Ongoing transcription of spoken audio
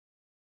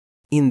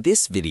In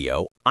this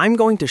video, I'm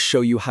going to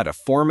show you how to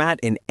format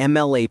an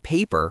MLA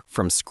paper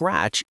from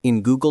scratch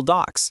in Google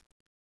Docs.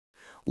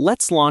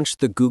 Let's launch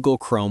the Google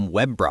Chrome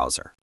web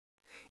browser.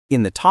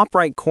 In the top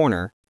right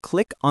corner,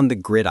 click on the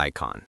grid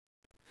icon.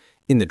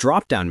 In the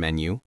drop-down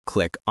menu,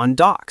 click on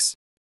Docs.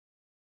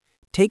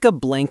 Take a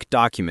blank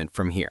document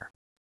from here.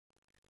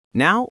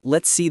 Now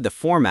let's see the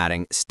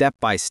formatting step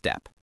by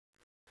step.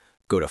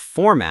 Go to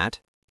Format,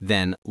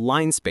 then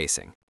Line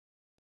Spacing.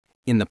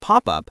 In the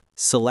pop-up,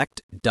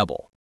 select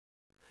Double.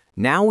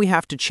 Now we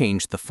have to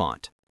change the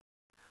font.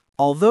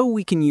 Although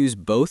we can use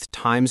both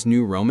Times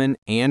New Roman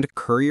and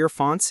Courier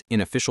fonts in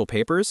official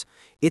papers,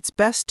 it's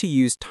best to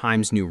use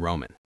Times New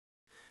Roman.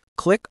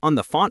 Click on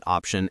the font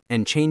option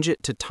and change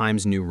it to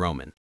Times New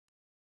Roman.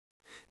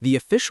 The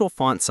official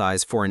font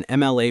size for an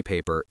MLA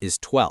paper is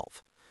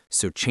 12,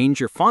 so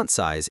change your font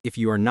size if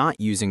you are not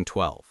using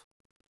 12.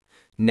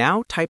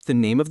 Now type the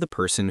name of the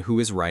person who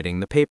is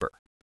writing the paper.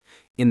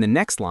 In the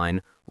next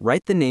line,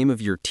 write the name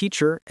of your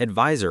teacher,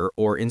 advisor,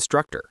 or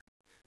instructor.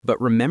 But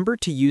remember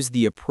to use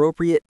the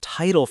appropriate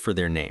title for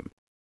their name.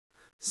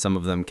 Some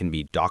of them can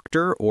be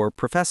doctor or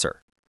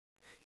professor.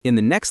 In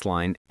the next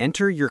line,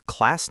 enter your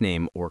class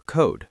name or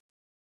code.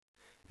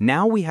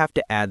 Now we have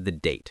to add the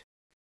date.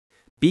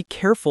 Be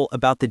careful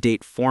about the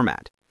date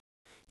format.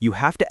 You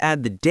have to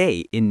add the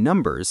day in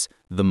numbers,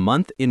 the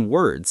month in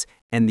words,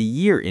 and the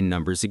year in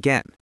numbers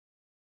again.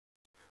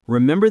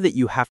 Remember that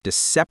you have to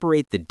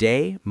separate the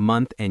day,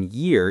 month, and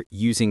year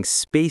using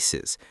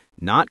spaces,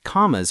 not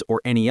commas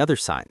or any other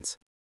signs.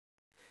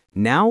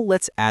 Now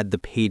let's add the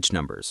page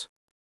numbers.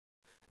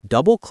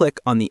 Double-click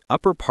on the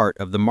upper part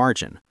of the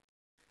margin.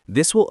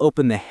 This will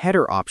open the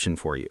header option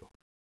for you.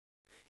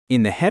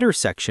 In the header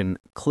section,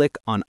 click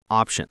on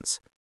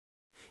Options.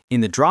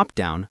 In the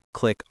drop-down,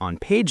 click on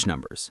Page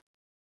Numbers.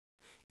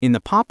 In the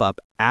pop-up,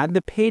 add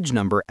the page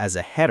number as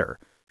a header,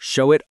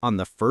 show it on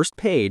the first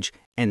page,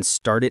 and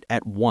start it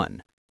at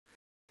 1.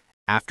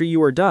 After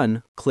you are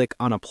done, click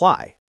on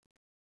Apply.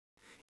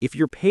 If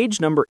your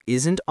page number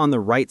isn't on the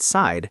right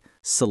side,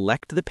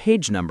 select the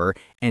page number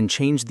and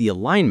change the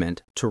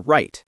alignment to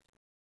right.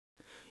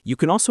 You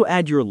can also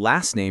add your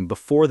last name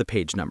before the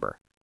page number.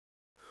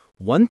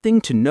 One thing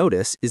to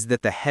notice is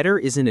that the header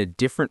is in a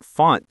different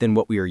font than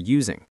what we are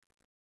using.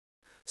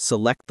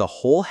 Select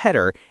the whole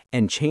header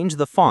and change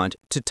the font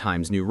to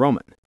Times New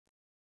Roman.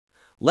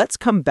 Let's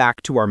come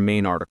back to our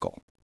main article.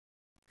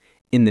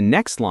 In the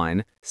next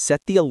line, set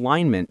the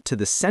alignment to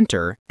the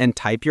center and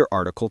type your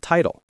article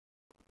title.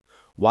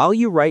 While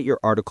you write your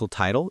article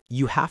title,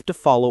 you have to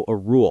follow a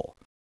rule.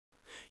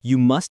 You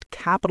must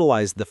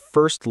capitalize the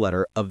first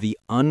letter of the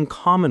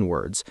uncommon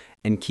words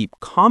and keep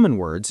common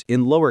words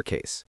in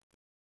lowercase.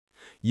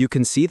 You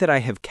can see that I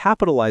have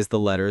capitalized the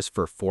letters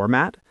for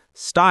Format,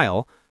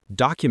 Style,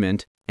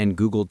 Document, and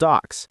Google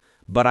Docs,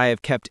 but I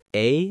have kept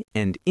A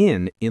and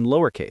in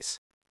lowercase.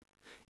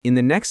 In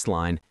the next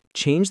line,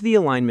 change the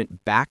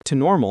alignment back to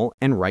normal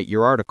and write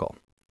your article.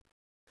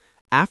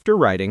 After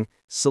writing,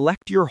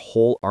 select your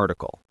whole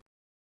article.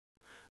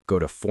 Go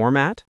to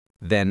Format,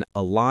 then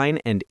Align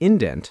and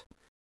Indent.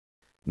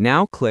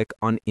 Now click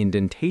on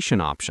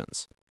Indentation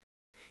Options.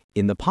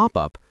 In the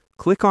pop-up,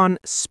 click on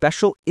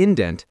Special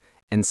Indent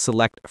and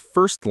select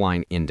First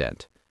Line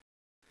Indent.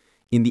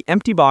 In the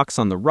empty box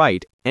on the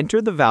right,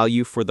 enter the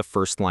value for the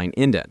first line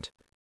indent.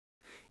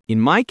 In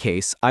my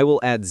case, I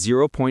will add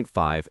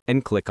 0.5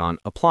 and click on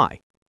Apply.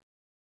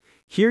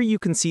 Here you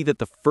can see that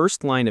the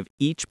first line of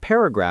each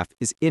paragraph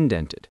is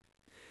indented.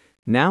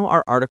 Now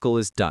our article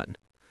is done.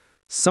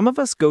 Some of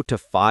us go to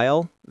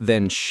File,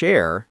 then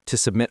Share to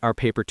submit our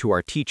paper to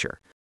our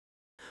teacher.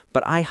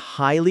 But I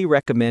highly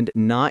recommend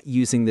not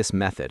using this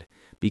method,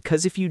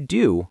 because if you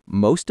do,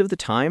 most of the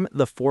time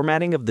the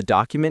formatting of the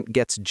document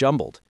gets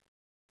jumbled.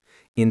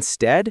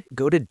 Instead,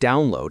 go to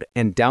Download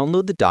and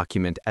download the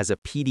document as a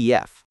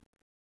PDF.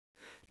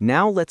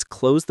 Now let's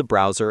close the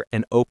browser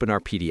and open our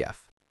PDF.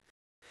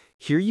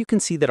 Here you can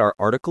see that our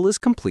article is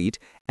complete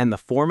and the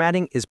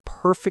formatting is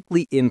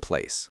perfectly in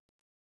place.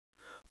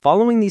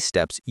 Following these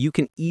steps, you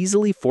can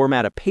easily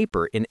format a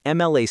paper in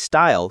MLA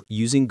style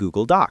using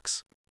Google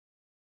Docs.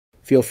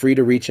 Feel free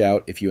to reach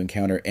out if you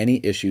encounter any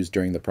issues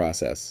during the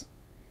process.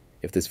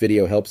 If this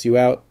video helps you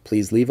out,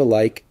 please leave a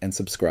like and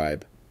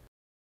subscribe.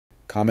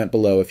 Comment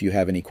below if you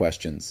have any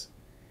questions.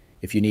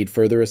 If you need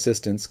further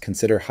assistance,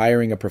 consider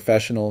hiring a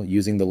professional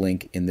using the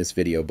link in this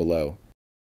video below.